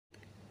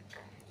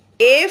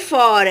A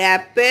for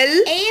apple.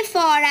 A for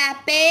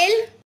apple.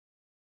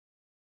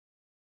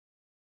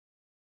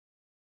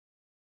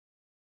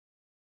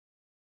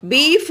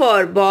 B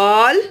for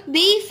ball.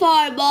 B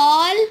for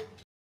ball.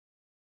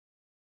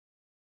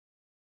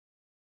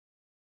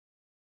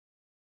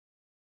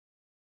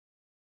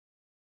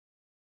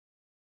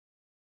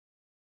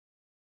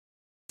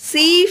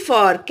 C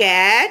for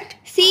cat.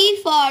 C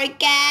for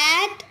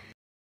cat.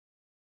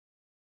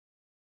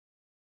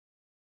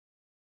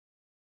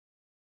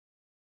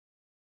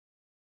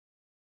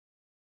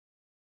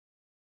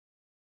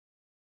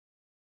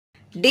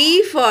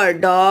 D for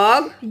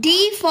dog.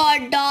 D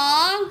for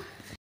dog.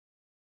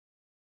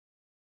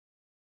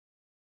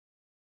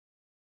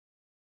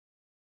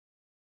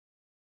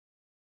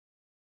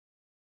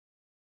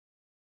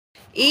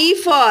 E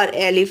for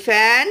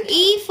elephant.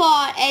 E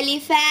for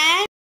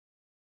elephant.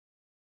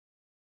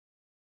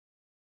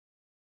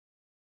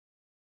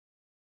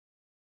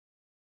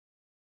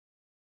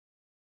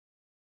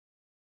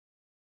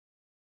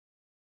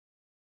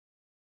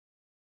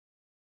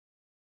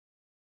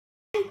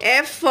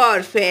 F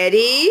for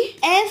fairy.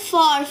 F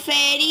for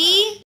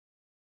fairy.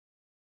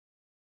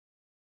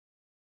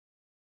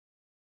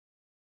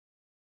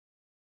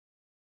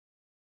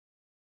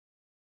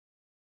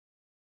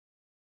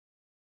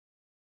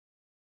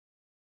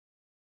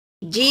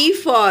 G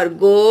for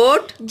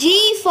goat.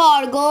 G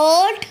for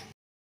goat.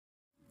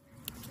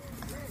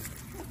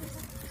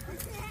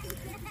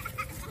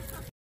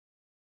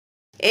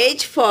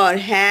 H for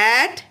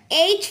hat.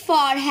 H for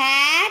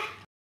hat.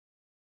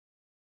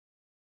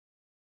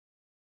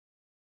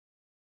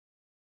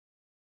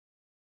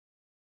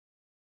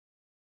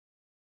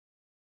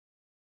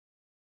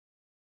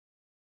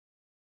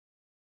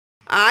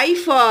 I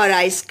for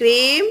ice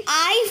cream.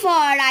 I for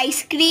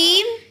ice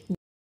cream.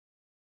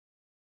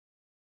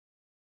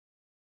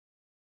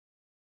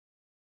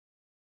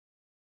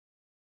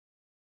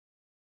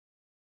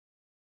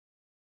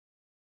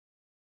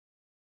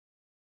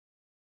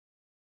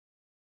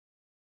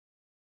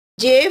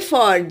 J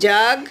for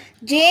jug.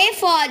 J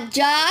for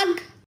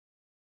jug.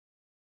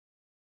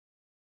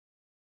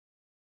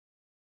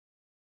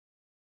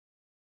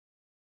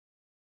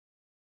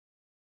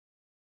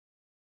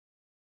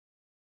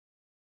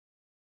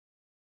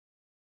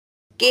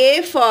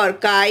 K for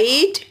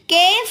kite. K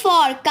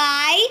for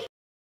kite.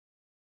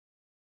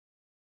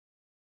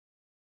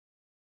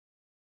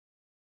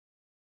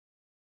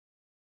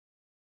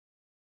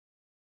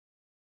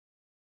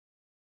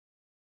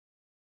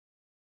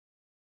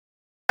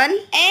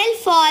 L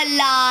for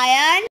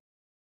lion.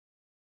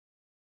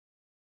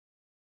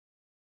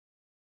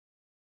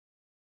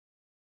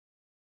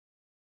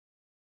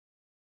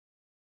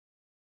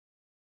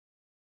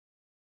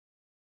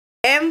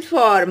 M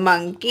for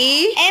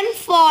monkey. M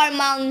for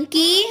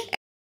monkey.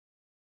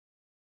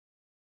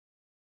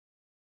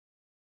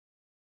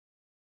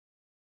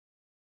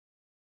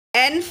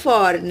 N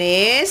for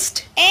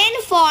nest.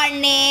 N for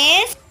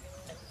nest.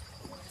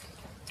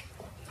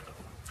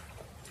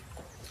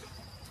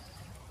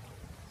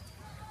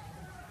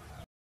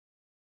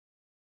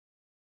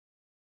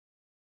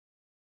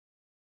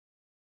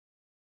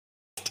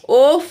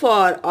 O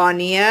for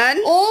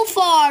onion. O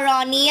for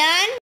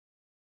onion.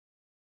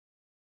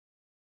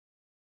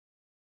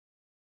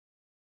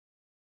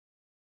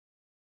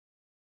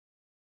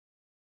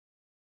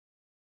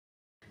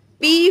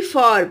 P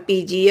for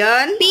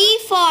pigeon. P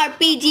for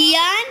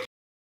pigeon.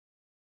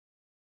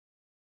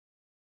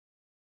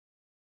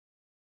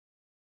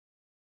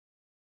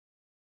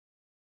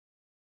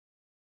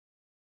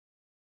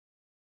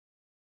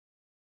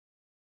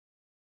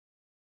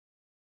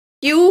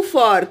 Q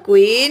for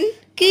queen.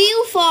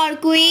 Q for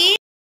queen.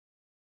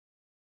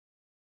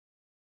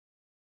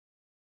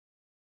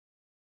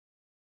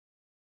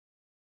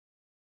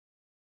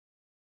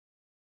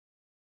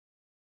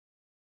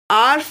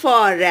 R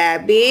for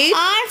rabbit.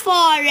 R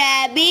for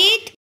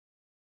rabbit.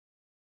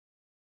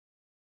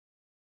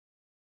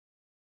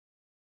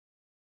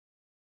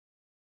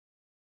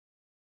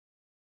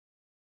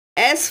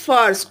 S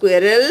for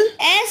squirrel.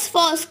 S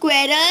for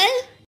squirrel.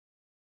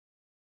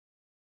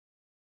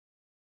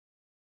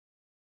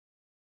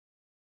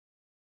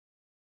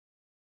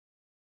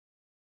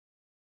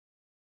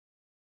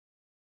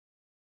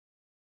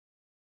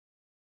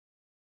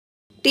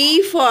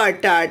 T for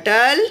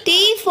turtle.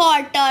 T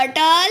for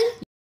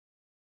turtle.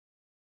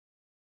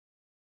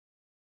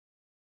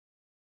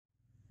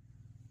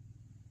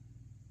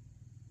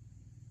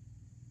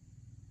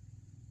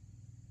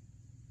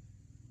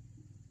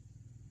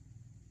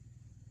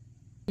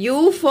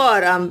 U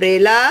for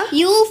umbrella.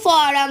 U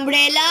for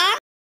umbrella.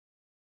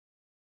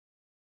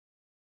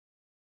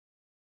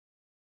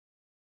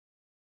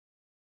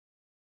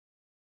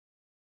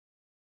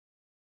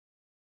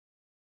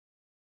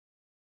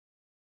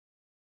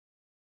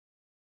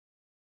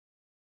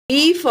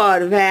 V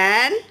for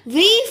van.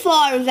 V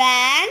for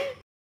van.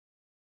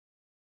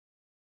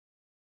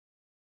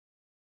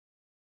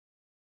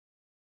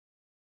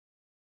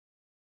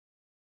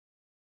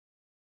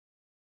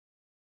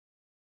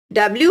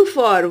 W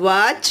for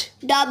watch.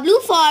 W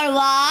for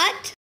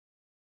watch.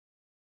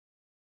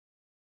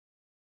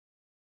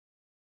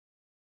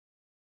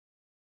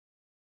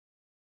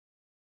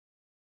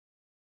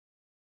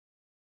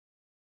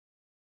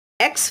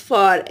 X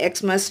for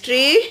Xmas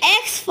tree.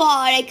 X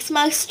for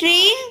Xmas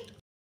tree.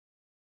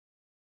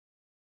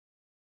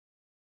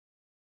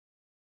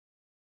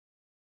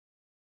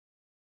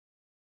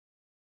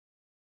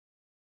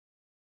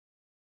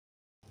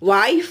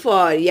 Y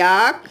for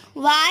yak.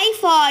 Y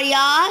for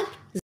yak.